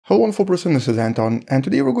Hello wonderful person, this is Anton, and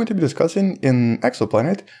today we're going to be discussing an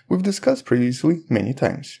exoplanet we've discussed previously many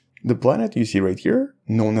times. The planet you see right here,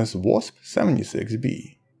 known as WASP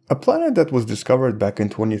 76b. A planet that was discovered back in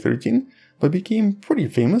 2013, but became pretty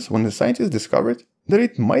famous when the scientists discovered that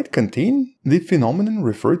it might contain the phenomenon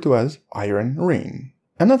referred to as iron rain.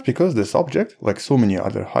 And that's because this object, like so many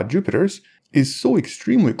other hot Jupiters, is so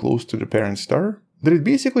extremely close to the parent star that it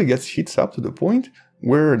basically gets heated up to the point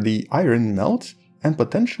where the iron melts and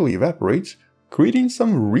potentially evaporates, creating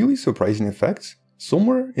some really surprising effects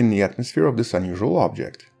somewhere in the atmosphere of this unusual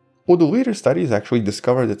object. Although later studies actually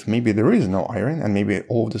discovered that maybe there is no iron and maybe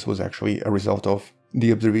all of this was actually a result of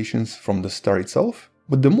the observations from the star itself,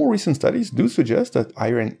 but the more recent studies do suggest that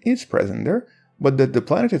iron is present there, but that the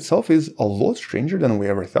planet itself is a lot stranger than we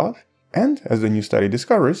ever thought, and, as the new study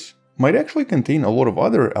discovers, might actually contain a lot of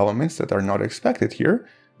other elements that are not expected here,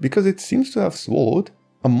 because it seems to have swallowed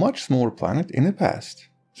a much smaller planet in the past.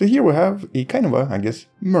 So here we have a kind of a,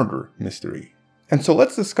 murder mystery. And so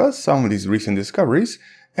let's discuss some of these recent discoveries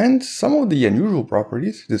and some of the unusual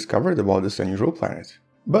properties discovered about this unusual planet.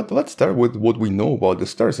 But let's start with what we know about the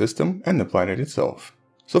star system and the planet itself.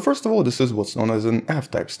 So first of all, this is what's known as an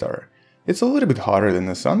F-type star. It's a little bit hotter than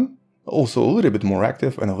the Sun, also a little bit more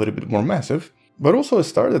active and a little bit more massive, but also a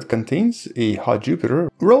star that contains a hot Jupiter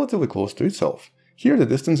relatively close to itself. Here the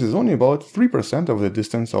distance is only about 3% of the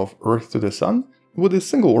distance of Earth to the Sun, with a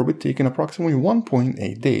single orbit taking approximately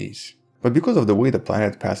 1.8 days. But because of the way the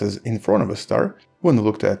planet passes in front of a star, when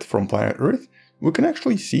looked at from planet Earth, we can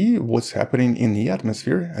actually see what's happening in the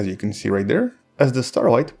atmosphere, as you can see right there, as the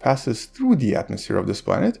starlight passes through the atmosphere of this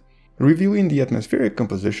planet, revealing the atmospheric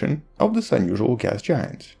composition of this unusual gas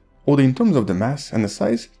giant. Although in terms of the mass and the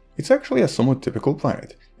size, it's actually a somewhat typical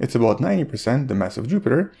planet. It's about 90% the mass of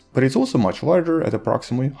Jupiter, but it's also much larger at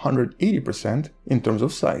approximately 180% in terms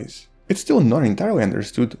of size. It's still not entirely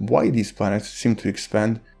understood why these planets seem to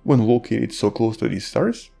expand when located so close to these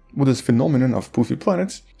stars, with this phenomenon of poofy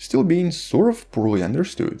planets still being sort of poorly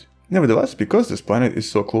understood. Nevertheless, because this planet is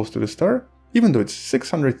so close to the star, even though it's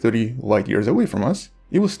 630 light years away from us,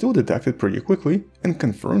 it was still detected pretty quickly and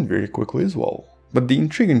confirmed very quickly as well. But the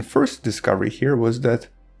intriguing first discovery here was that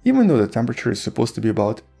even though the temperature is supposed to be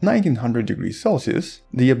about 1900 degrees Celsius,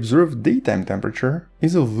 the observed daytime temperature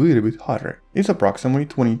is a little bit hotter. It's approximately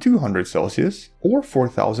 2200 Celsius or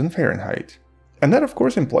 4000 Fahrenheit. And that of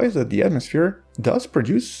course implies that the atmosphere does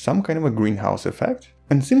produce some kind of a greenhouse effect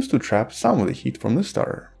and seems to trap some of the heat from the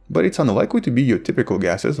star. But it's unlikely to be your typical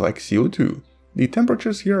gases like CO2. The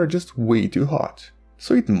temperatures here are just way too hot.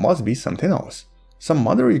 So it must be something else. Some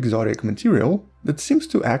other exotic material that seems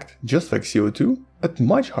to act just like CO2 at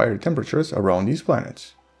much higher temperatures around these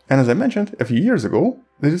planets. And as I mentioned a few years ago,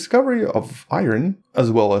 the discovery of iron,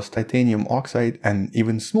 as well as titanium oxide and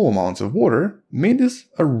even small amounts of water, made this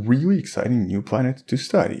a really exciting new planet to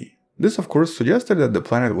study. This of course suggested that the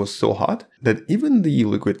planet was so hot that even the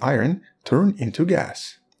liquid iron turned into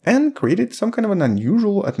gas, and created some kind of an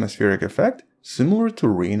unusual atmospheric effect similar to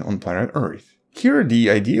rain on planet Earth. Here the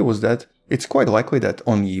idea was that it's quite likely that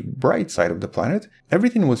on the bright side of the planet,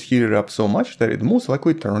 everything was heated up so much that it most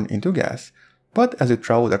likely turned into gas, but as it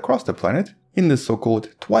traveled across the planet, in the so-called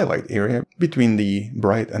twilight area between the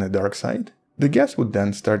bright and the dark side, the gas would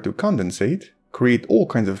then start to condensate, create all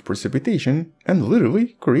kinds of precipitation, and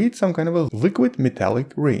literally create some kind of a liquid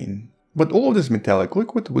metallic rain. But all of this metallic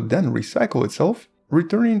liquid would then recycle itself,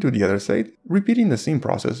 returning to the other side, repeating the same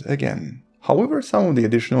process again. However, some of the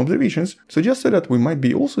additional observations suggested that we might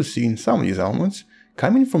be also seeing some of these elements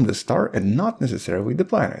coming from the star and not necessarily the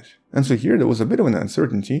planet. And so here there was a bit of an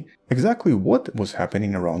uncertainty exactly what was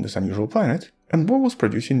happening around this unusual planet and what was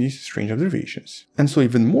producing these strange observations. And so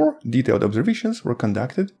even more detailed observations were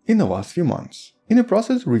conducted in the last few months, in a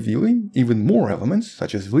process revealing even more elements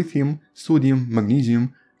such as lithium, sodium,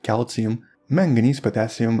 magnesium, calcium, manganese,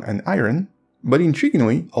 potassium, and iron. But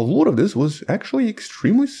intriguingly, a lot of this was actually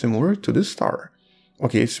extremely similar to the star.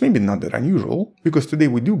 Okay, it's maybe not that unusual, because today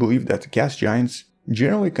we do believe that gas giants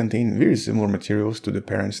generally contain very similar materials to the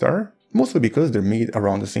parent star, mostly because they're made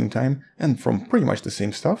around the same time and from pretty much the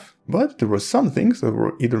same stuff, but there were some things that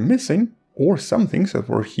were either missing or some things that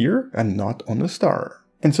were here and not on the star.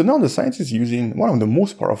 And so now the scientists using one of the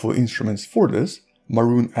most powerful instruments for this,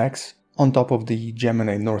 Maroon X, on top of the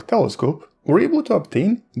Gemini North Telescope, were able to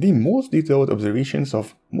obtain the most detailed observations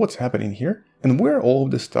of what's happening here and where all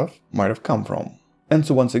of this stuff might have come from. And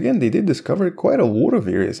so once again they did discover quite a lot of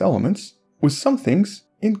various elements, with some things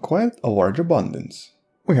in quite a large abundance.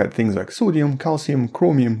 We had things like sodium, calcium,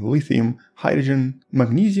 chromium, lithium, hydrogen,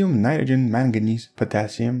 magnesium, nitrogen, manganese,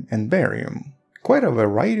 potassium, and barium. Quite a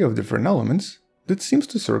variety of different elements that seems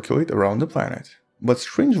to circulate around the planet. But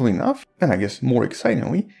strangely enough, and I guess more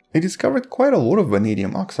excitingly, they discovered quite a lot of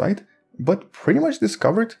vanadium oxide, but pretty much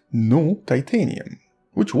discovered no titanium,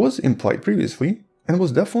 which was implied previously and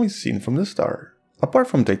was definitely seen from the star. Apart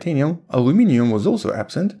from titanium, aluminium was also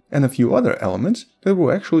absent and a few other elements that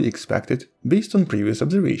were actually expected based on previous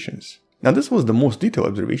observations. Now this was the most detailed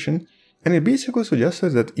observation, and it basically suggested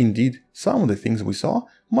that indeed some of the things we saw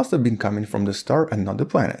must have been coming from the star and not the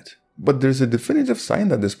planet. But there's a definitive sign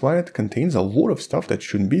that this planet contains a lot of stuff that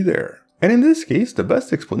shouldn't be there. And in this case, the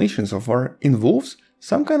best explanation so far involves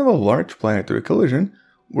some kind of a large planetary collision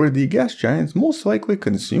where the gas giants most likely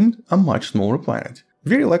consumed a much smaller planet.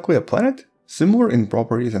 Very likely a planet similar in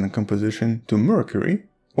properties and composition to Mercury,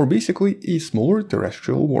 or basically a smaller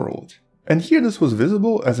terrestrial world. And here this was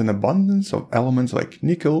visible as an abundance of elements like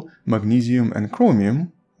nickel, magnesium and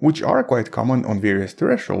chromium, which are quite common on various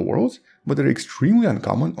terrestrial worlds, but are extremely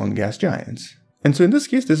uncommon on gas giants. And so in this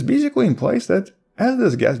case, this basically implies that as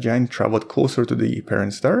this gas giant traveled closer to the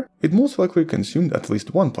parent star, it most likely consumed at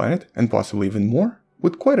least one planet, and possibly even more,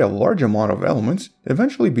 with quite a large amount of elements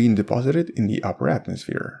eventually being deposited in the upper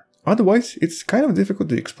atmosphere. Otherwise, it's kind of difficult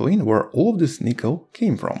to explain where all of this nickel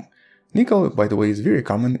came from. Nickel, by the way, is very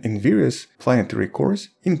common in various planetary cores,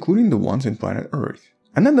 including the ones in planet Earth.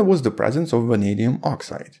 And then there was the presence of vanadium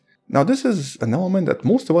oxide. Now this is an element that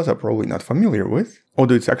most of us are probably not familiar with,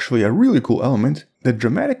 although it's actually a really cool element that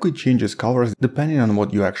dramatically changes colors depending on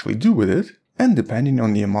what you actually do with it, and depending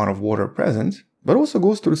on the amount of water present, but also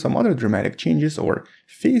goes through some other dramatic changes or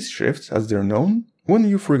phase shifts as they're known, when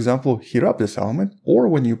you, for example, heat up this element or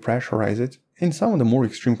when you pressurize it in some of the more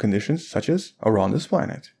extreme conditions such as around this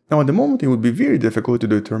planet. Now at the moment it would be very difficult to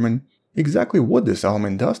determine exactly what this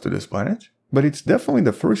element does to this planet, but it's definitely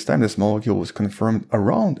the first time this molecule was confirmed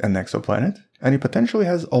around an exoplanet, and it potentially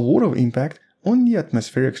has a lot of impact on the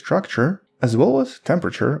atmospheric structure as well as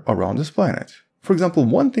temperature around this planet. For example,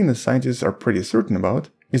 one thing the scientists are pretty certain about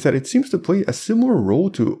is that it seems to play a similar role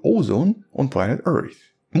to ozone on planet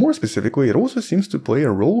Earth. More specifically, it also seems to play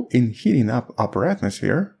a role in heating up upper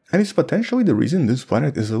atmosphere, and it's potentially the reason this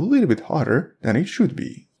planet is a little bit hotter than it should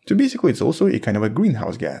be. So basically it's also a kind of a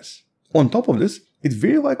greenhouse gas. On top of this, it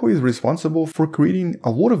very likely is responsible for creating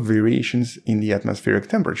a lot of variations in the atmospheric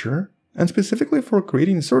temperature, and specifically for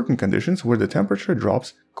creating certain conditions where the temperature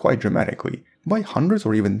drops quite dramatically, by hundreds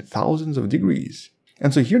or even thousands of degrees.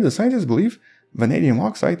 And so here the scientists believe vanadium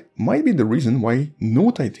oxide might be the reason why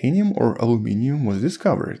no titanium or aluminium was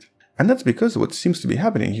discovered. And that's because what seems to be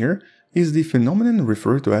happening here is the phenomenon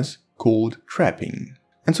referred to as cold trapping.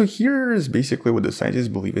 And so here is basically what the scientists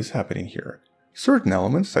believe is happening here. Certain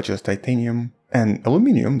elements such as titanium and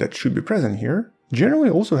aluminium that should be present here generally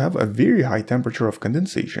also have a very high temperature of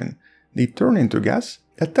condensation. They turn into gas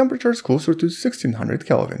at temperatures closer to 1600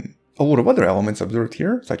 Kelvin. A lot of other elements observed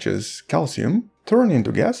here, such as calcium, turn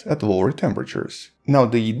into gas at lower temperatures. Now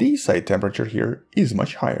the day side temperature here is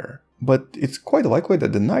much higher, but it's quite likely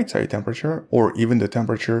that the night side temperature, or even the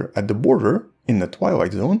temperature at the border in the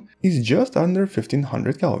twilight zone, is just under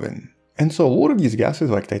 1500 Kelvin. And so a lot of these gases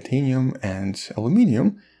like titanium and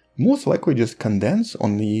aluminium most likely just condense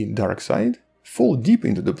on the dark side, fall deep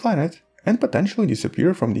into the planet, and potentially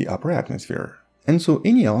disappear from the upper atmosphere. And so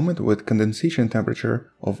any element with condensation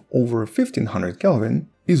temperature of over 1500 Kelvin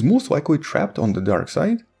is most likely trapped on the dark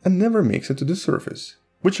side and never makes it to the surface.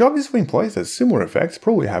 Which obviously implies that similar effects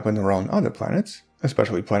probably happen around other planets,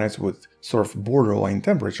 especially planets with sort of borderline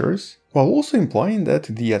temperatures, while also implying that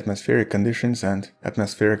the atmospheric conditions and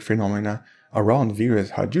atmospheric phenomena around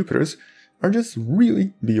various hot Jupiters are just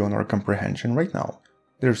really beyond our comprehension right now.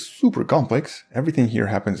 They're super complex, everything here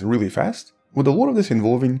happens really fast, with a lot of this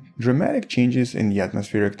involving dramatic changes in the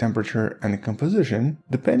atmospheric temperature and composition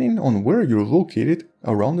depending on where you're located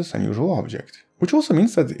around this unusual object. Which also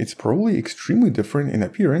means that it's probably extremely different in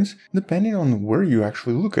appearance depending on where you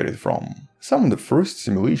actually look at it from. Some of the first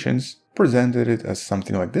simulations presented it as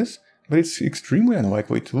something like this, but it's extremely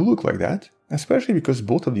unlikely to look like that, especially because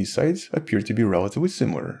both of these sites appear to be relatively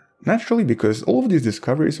similar. Naturally, because all of these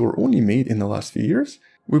discoveries were only made in the last few years,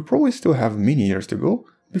 we probably still have many years to go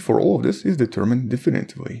before all of this is determined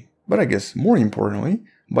definitively. But I guess more importantly,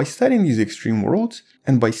 by studying these extreme worlds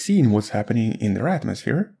and by seeing what's happening in their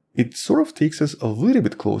atmosphere, it sort of takes us a little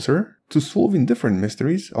bit closer to solving different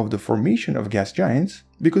mysteries of the formation of gas giants,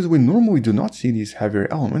 because we normally do not see these heavier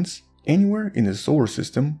elements anywhere in the solar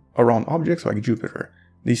system around objects like Jupiter.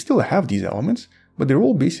 They still have these elements, but they're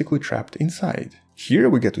all basically trapped inside. Here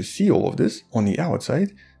we get to see all of this on the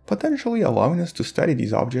outside, potentially allowing us to study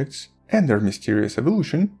these objects and their mysterious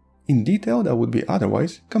evolution in detail that would be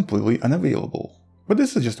otherwise completely unavailable. But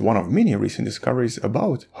this is just one of many recent discoveries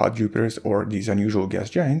about hot Jupiters or these unusual gas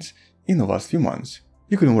giants, in the last few months.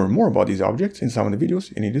 You can learn more about these objects in some of the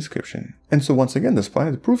videos in the description. And so once again, this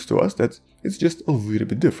planet proves to us that it's just a little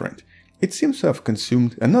bit different. It seems to have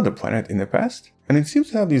consumed another planet in the past, and it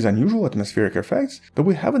seems to have these unusual atmospheric effects that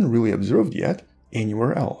we haven't really observed yet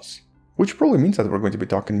anywhere else. Which probably means that we're going to be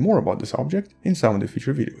talking more about this object in some of the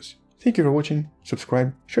future videos. Thank you for watching,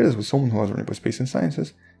 subscribe, share this with someone who loves learning about space and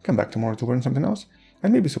sciences, come back tomorrow to learn something else,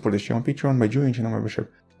 and maybe support this channel on Patreon by joining channel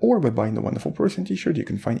membership or by buying the Wonderful Person t-shirt you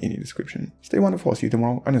can find in the description. Stay wonderful, I'll see you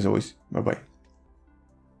tomorrow, and as always, bye bye.